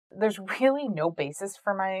There's really no basis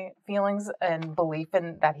for my feelings and belief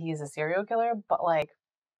in that he is a serial killer, but like,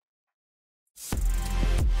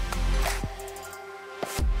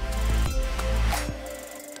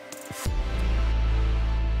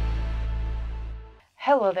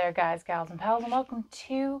 hello there guys, gals, and pals, and welcome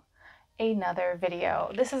to another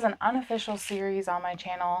video. This is an unofficial series on my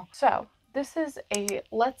channel. So this is a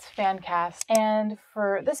Let's Fancast, and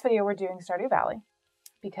for this video we're doing Stardew Valley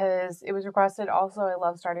because it was requested. Also, I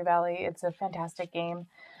love Stardew Valley. It's a fantastic game.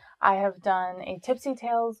 I have done a Tipsy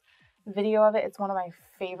Tales video of it. It's one of my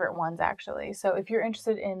favorite ones, actually. So if you're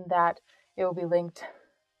interested in that, it will be linked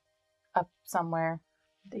up somewhere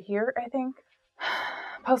here, I think.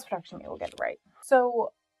 Post-production, you will get it right.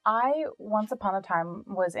 So I, once upon a time,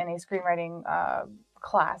 was in a screenwriting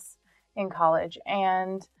class in college,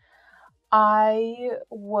 and I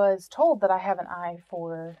was told that I have an eye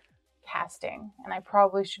for casting, and I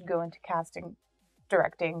probably should go into casting,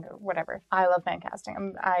 directing, or whatever. I love fan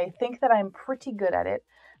casting. I think that I'm pretty good at it.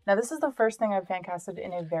 Now, this is the first thing I've fan casted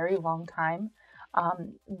in a very long time.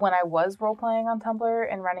 When I was role-playing on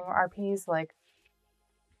Tumblr and running RPs, like,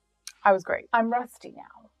 I was great. I'm rusty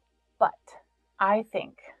now, but I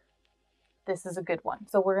think this is a good one.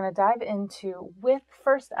 So we're going to dive into, with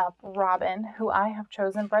first up, Robin, who I have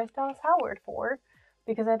chosen Bryce Dallas Howard for,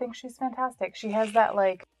 because I think she's fantastic. She has that,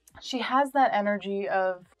 like, she has that energy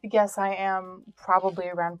of, yes, I am probably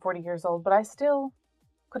around 40 years old, but I still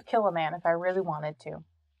could kill a man if I really wanted to.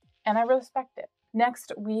 And I respect it.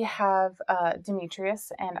 Next, we have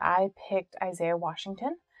Demetrius, and I picked Isaiah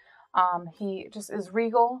Washington. He just is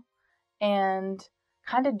regal and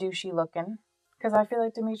kind of douchey looking, because I feel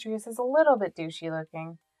like Demetrius is a little bit douchey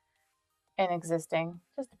looking and existing,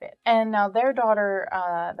 just a bit. And now their daughter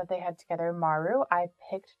that they had together, Maru, I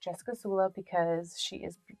picked Jessica Sula because she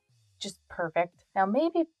is just perfect. Now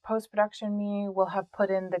maybe post-production me will have put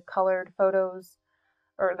in the colored photos,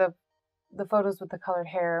 or the photos with the colored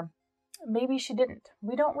hair. Maybe she didn't.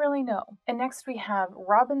 We don't really know. And next we have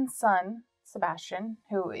Robin's son, Sebastian,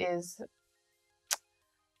 who is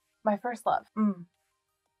my first love.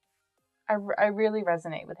 I really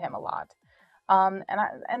resonate with him a lot.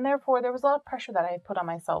 And therefore there was a lot of pressure that I put on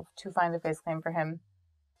myself to find a face claim for him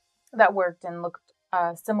that worked and looked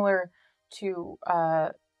similar to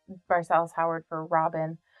Bryce Dallas Howard for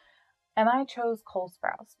Robin. And I chose Cole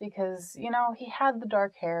Sprouse because, you know, he had the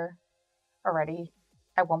dark hair already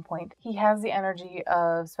at one point. He has the energy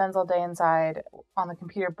of spends all day inside on the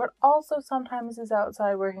computer, but also sometimes is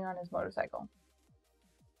outside working on his motorcycle.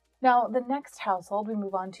 Now, the next household, we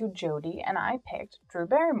move on to Jody, and I picked Drew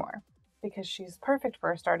Barrymore because she's perfect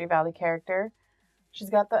for a Stardew Valley character. She's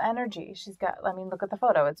got the energy. She's got, I mean, look at the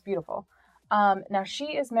photo. It's beautiful. Now,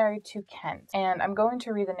 she is married to Kent, and I'm going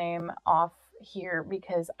to read the name off here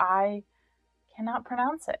because I cannot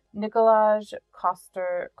pronounce it. Nicolaj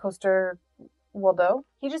Coster-Waldau.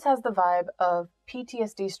 He just has the vibe of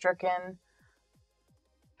PTSD-stricken,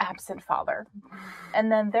 absent father.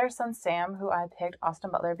 And then their son Sam, who I picked,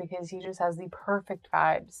 Austin Butler, because he just has the perfect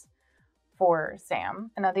vibes for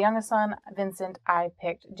Sam. And now the youngest son, Vincent, I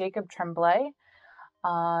picked Jacob Tremblay.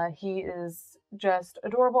 He is just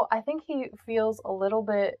adorable. I think he feels a little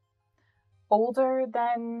bit older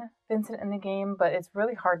than Vincent in the game, but it's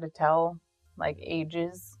really hard to tell, like,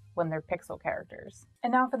 ages when they're pixel characters.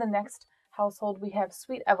 And now for the next household, we have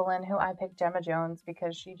Sweet Evelyn, who I picked Gemma Jones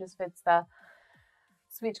because she just fits the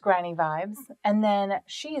sweet granny vibes. And then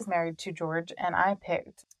she is married to George, and I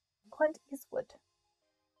picked Clint Eastwood.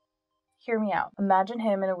 Hear me out. Imagine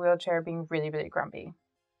him in a wheelchair being really, really grumpy.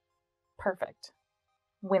 Perfect.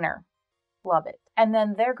 Winner. Love it. And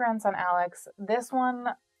then their grandson, Alex. This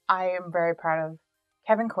one I am very proud of.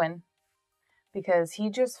 Kevin Quinn. Because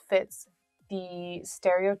he just fits the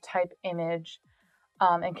stereotype image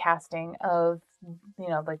and casting of, you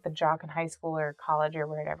know, like the jock in high school or college or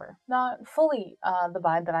whatever. Not fully the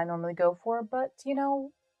vibe that I normally go for, but, you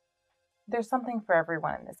know, there's something for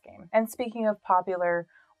everyone in this game. And speaking of popular,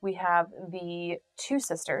 we have the two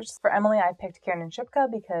sisters. For Emily, I picked Karen and Shipka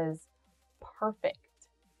because perfect.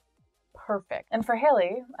 Perfect. And for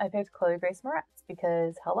Haley, I picked Chloe Grace Moretz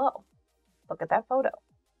because, hello, look at that photo.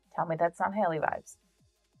 Tell me that's not Haley vibes.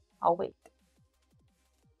 I'll wait.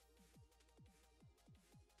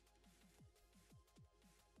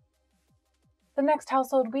 The next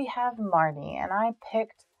household, we have Marnie, and I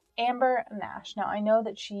picked Amber Nash. Now, I know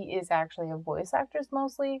that she is actually a voice actress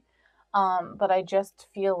mostly, but I just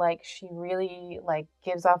feel like she really, like,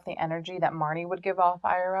 gives off the energy that Marnie would give off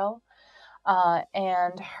IRL.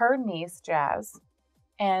 And her niece, Jazz.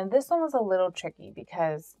 And this one was a little tricky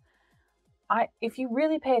because if you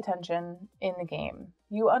really pay attention in the game,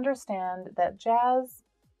 you understand that Jazz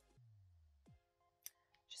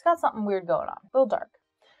She's got something weird going on, a little dark.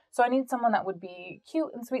 So I need someone that would be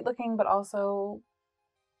cute and sweet looking, but also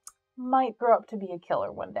might grow up to be a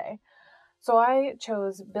killer one day. So I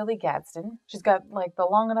chose Billy Gadsden. She's got like the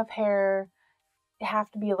long enough hair, have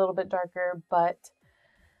to be a little bit darker, but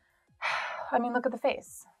I mean, look at the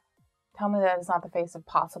face. Tell me that is not the face of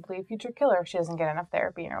possibly a future killer if she doesn't get enough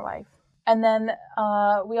therapy in her life. And then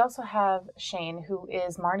we also have Shane, who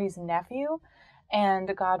is Marty's nephew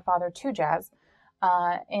and godfather to Jazz.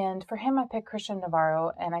 And for him, I picked Christian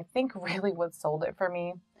Navarro. And I think really what sold it for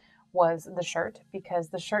me was the shirt, because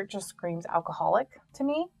the shirt just screams alcoholic to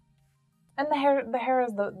me. And the hair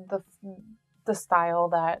is the style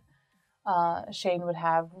that Shane would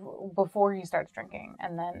have before he starts drinking,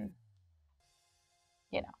 and then,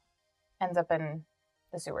 ends up in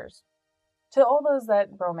the sewers. To all those that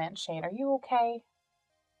romance Shane, are you okay?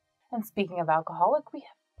 And speaking of alcoholic, we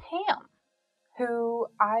have Pam, who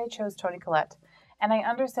I chose Toni Collette. And I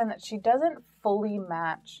understand that she doesn't fully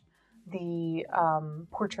match the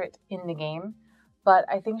portrait in the game, but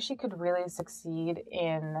I think she could really succeed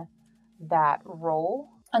in that role.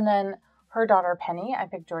 And then her daughter Penny, I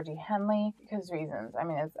picked Georgie Henley because reasons. I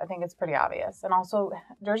mean, I think it's pretty obvious. And also,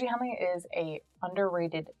 Georgie Henley is a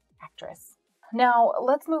underrated actress. Now,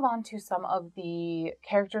 let's move on to some of the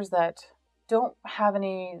characters that don't have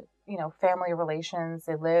any, family relations.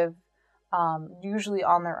 They live usually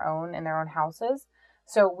on their own in their own houses.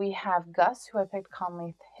 So we have Gus, who I picked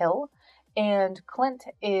Conley Hill, and Clint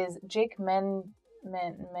is Jake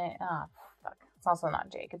it's also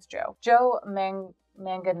not Jake, it's Joe. Joe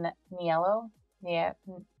Manganiello. Okay,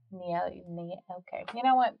 you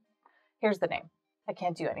know what? Here's the name. I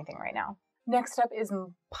can't do anything right now. Next up is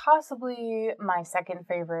possibly my second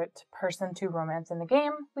favorite person to romance in the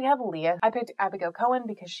game. We have Leah. I picked Abigail Cohen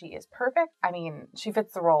because she is perfect. I mean, she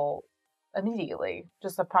fits the role immediately,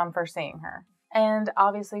 just upon first seeing her. And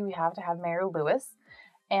obviously we have to have Mary Lewis.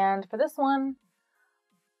 And for this one,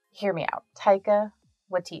 hear me out. Taika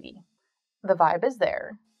Waititi. The vibe is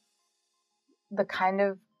there. The kind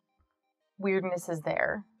of weirdness is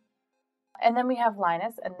there. And then we have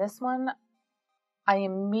Linus, and this one, I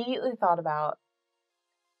immediately thought about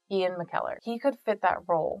Ian McKellar. He could fit that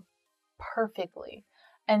role perfectly.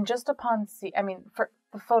 And just upon for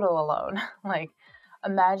the photo alone,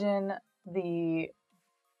 imagine the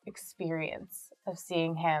experience of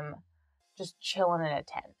seeing him just chilling in a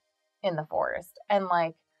tent in the forest, and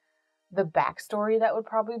the backstory that would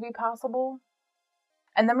probably be possible.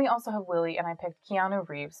 And then we also have Willie, and I picked Keanu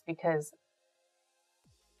Reeves because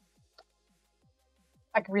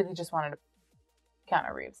I really just wanted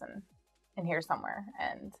Keanu Reeves in here somewhere.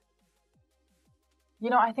 And,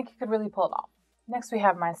 I think he could really pull it off. Next, we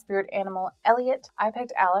have my spirit animal, Elliot. I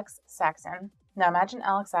picked Alex Saxon. Now, imagine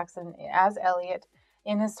Alex Saxon as Elliot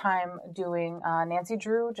in his time doing Nancy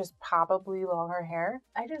Drew, just probably longer hair.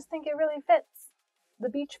 I just think it really fits the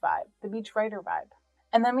beach vibe, the beach writer vibe.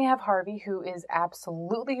 And then we have Harvey, who is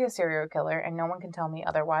absolutely a serial killer, and no one can tell me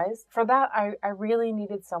otherwise. For that, I really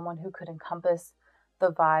needed someone who could encompass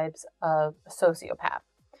the vibes of a sociopath.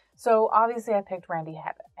 So obviously I picked Randy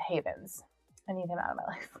Havens. I need him out of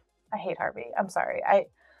my life. I hate Harvey. I'm sorry.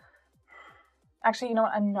 Actually, you know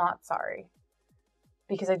what? I'm not sorry.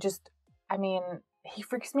 Because he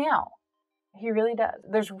freaks me out. He really does.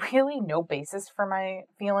 There's really no basis for my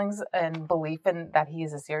feelings and belief in that he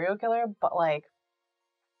is a serial killer, but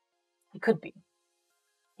he could be.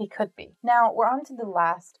 He could be. Now, we're on to the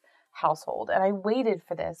last household, and I waited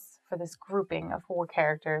for this grouping of 4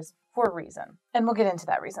 characters for a reason. And we'll get into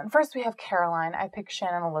that reason. First, we have Caroline. I picked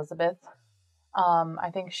Shannon Elizabeth.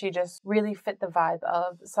 I think she just really fit the vibe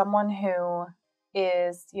of someone who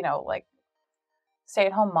is,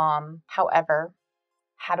 stay-at-home mom, however,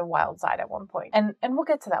 had a wild side at one point. And we'll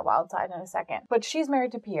get to that wild side in a second. But she's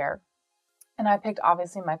married to Pierre. And I picked,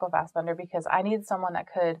 obviously, Michael Fassbender because I needed someone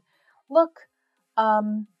that could look,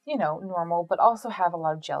 normal, but also have a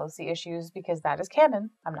lot of jealousy issues because that is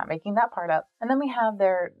canon. I'm not making that part up. And then we have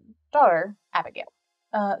their daughter, Abigail.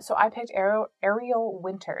 So I picked Ariel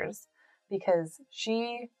Winters because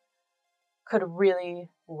she could really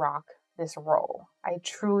rock this role. I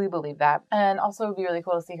truly believe that. And also it would be really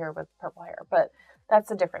cool to see her with purple hair, but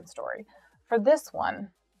that's a different story. For this one,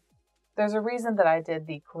 there's a reason that I did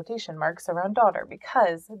the quotation marks around daughter,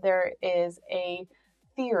 because there is a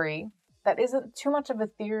theory that isn't too much of a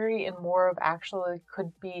theory and more of actually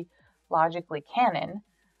could be logically canon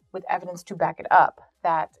with evidence to back it up,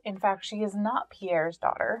 that in fact she is not Pierre's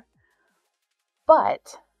daughter,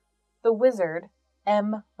 but the wizard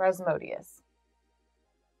M. Rasmodius.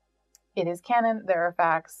 It is canon. There are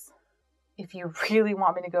facts. If you really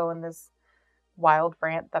want me to go in this wild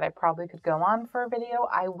rant that I probably could go on for a video,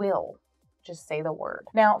 I will. Just say the word.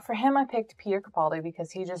 Now, for him, I picked Peter Capaldi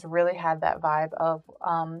because he just really had that vibe of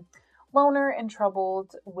loner and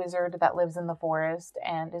troubled wizard that lives in the forest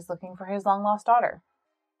and is looking for his long-lost daughter.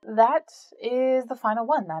 That is the final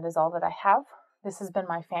one. That is all that I have. This has been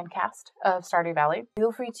my fan cast of Stardew Valley.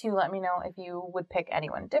 Feel free to let me know if you would pick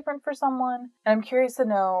anyone different for someone. And I'm curious to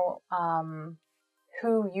know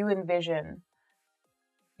who you envision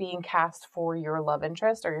being cast for your love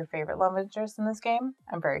interest or your favorite love interest in this game.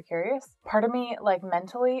 I'm very curious. Part of me, like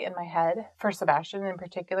mentally in my head, for Sebastian in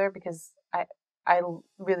particular, because I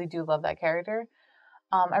really do love that character,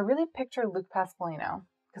 I really picture Luke Pasqualino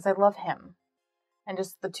because I love him. And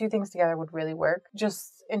just the two things together would really work.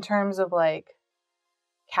 Just in terms of like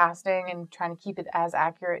casting and trying to keep it as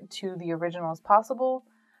accurate to the original as possible,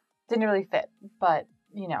 didn't really fit. But,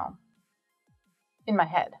 you know, in my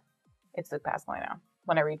head, it's Luke Pasqualino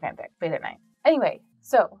when I read fanfic late at night. Anyway,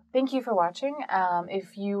 so thank you for watching.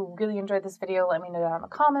 If you really enjoyed this video, let me know down in the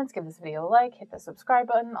comments. Give this video a like, hit the subscribe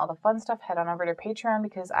button, all the fun stuff. Head on over to Patreon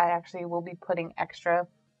because I actually will be putting extra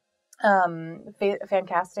fan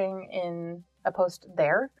casting in a post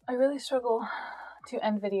there. I really struggle to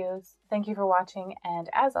end videos. Thank you for watching, and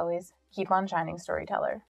as always, keep on shining, storyteller.